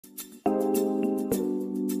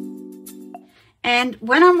And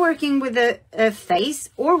when I'm working with a face,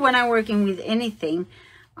 or when I'm working with anything,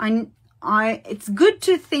 it's good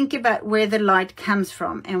to think about where the light comes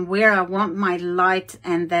from and where I want my light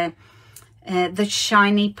and the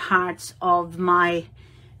shiny parts of my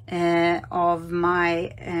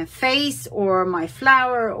face or my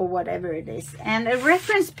flower or whatever it is. And a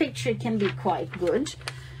reference picture can be quite good.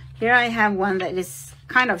 Here I have one that is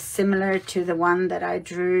kind of similar to the one that I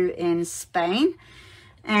drew in Spain.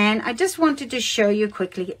 And I just wanted to show you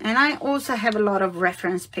quickly. And I also have a lot of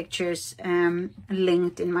reference pictures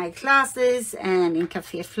linked in my classes and in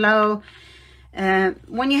Café Flow.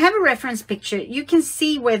 When you have a reference picture, you can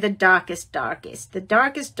see where the darkest dark is. The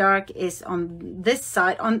darkest dark is on this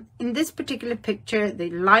side. In this particular picture,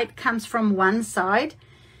 the light comes from one side,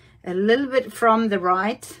 a little bit from the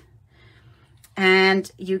right.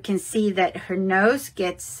 And you can see that her nose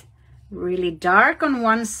gets really dark on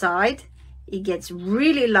one side. It gets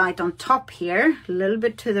really light on top here, a little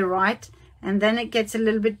bit to the right, and then it gets a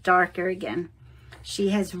little bit darker again. She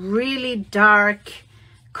has really dark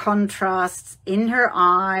contrasts in her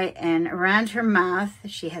eye and around her mouth.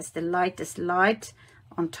 She has the lightest light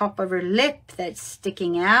on top of her lip that's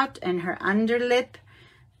sticking out, and her underlip,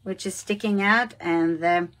 which is sticking out, and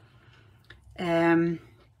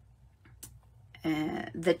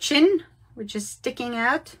the chin, which is sticking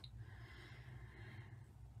out.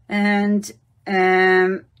 And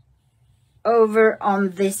over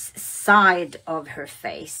on this side of her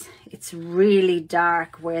face, it's really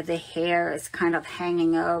dark where the hair is kind of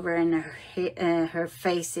hanging over, and her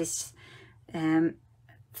face is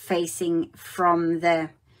facing from the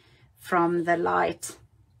light.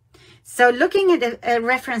 So looking at a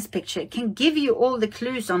reference picture can give you all the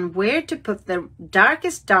clues on where to put the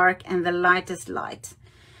darkest dark and the lightest light.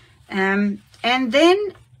 And then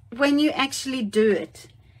when you actually do it,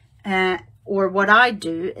 or what I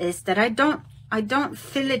do is that I don't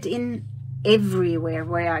fill it in everywhere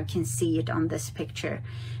where I can see it on this picture,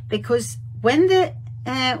 because when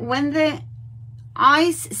the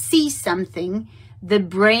eyes see something, the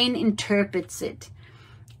brain interprets it,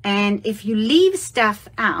 and if you leave stuff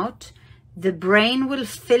out, the brain will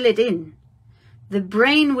fill it in. The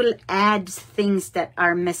brain will add things that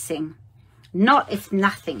are missing. Not if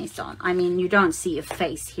nothing is on. I mean, you don't see a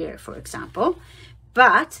face here, for example.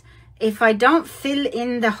 But if I don't fill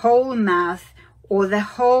in the whole mouth or the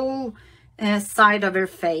whole side of her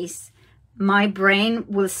face, my brain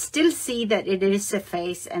will still see that it is a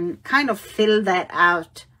face and kind of fill that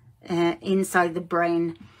out inside the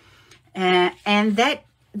brain. And that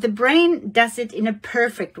the brain does it in a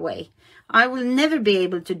perfect way. I will never be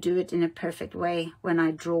able to do it in a perfect way when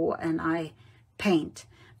I draw and I paint,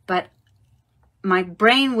 but my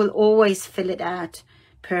brain will always fill it out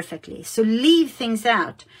perfectly. So leave things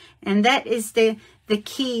out, and that is the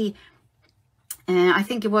key. I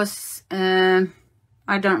think it was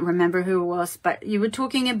I don't remember who it was, but you were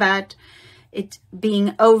talking about it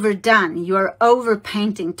being overdone. You're over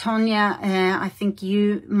painting, Tonya. I think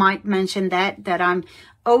you might mention that I'm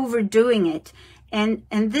overdoing it, and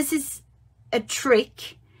this is a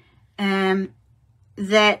trick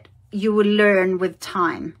that you will learn with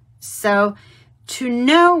time. So to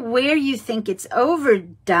know where you think it's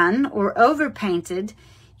overdone or overpainted,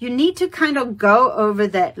 you need to kind of go over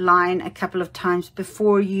that line a couple of times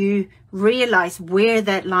before you realize where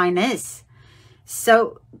that line is.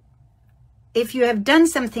 So if you have done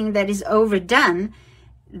something that is overdone,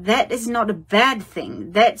 that is not a bad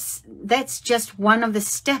thing. That's just one of the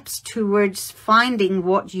steps towards finding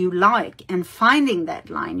what you like and finding that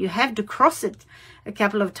line. You have to cross it a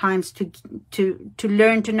couple of times to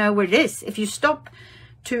learn to know where it is. If you stop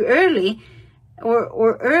too early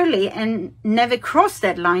or early and never cross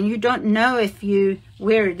that line, you don't know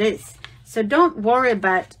where it is. So don't worry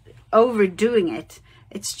about overdoing it.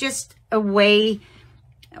 It's just a way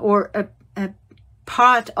or a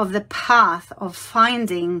part of the path of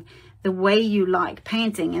finding the way you like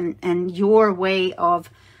painting and your way of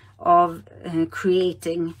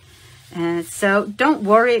creating. So don't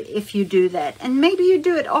worry if you do that, and maybe you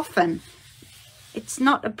do it often. It's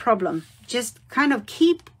not a problem. Just kind of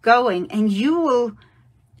keep going and you will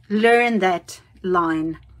learn that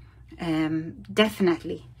line,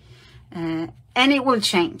 definitely, and it will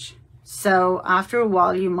change. So after a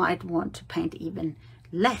while you might want to paint even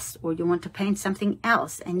less, or you want to paint something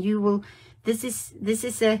else, and you will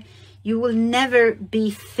you will never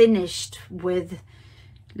be finished with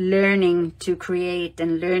learning to create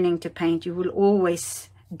and learning to paint. You will always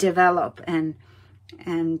develop and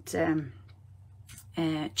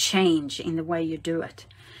change in the way you do it,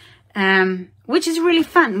 which is really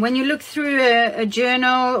fun. When you look through a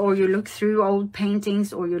journal, or you look through old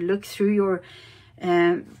paintings, or you look through your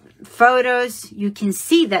photos, you can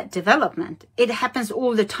see that development. It happens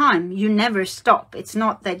all the time. You never stop. It's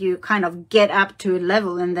not that you kind of get up to a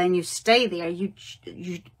level and then you stay there. You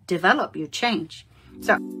develop, you change.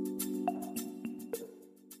 So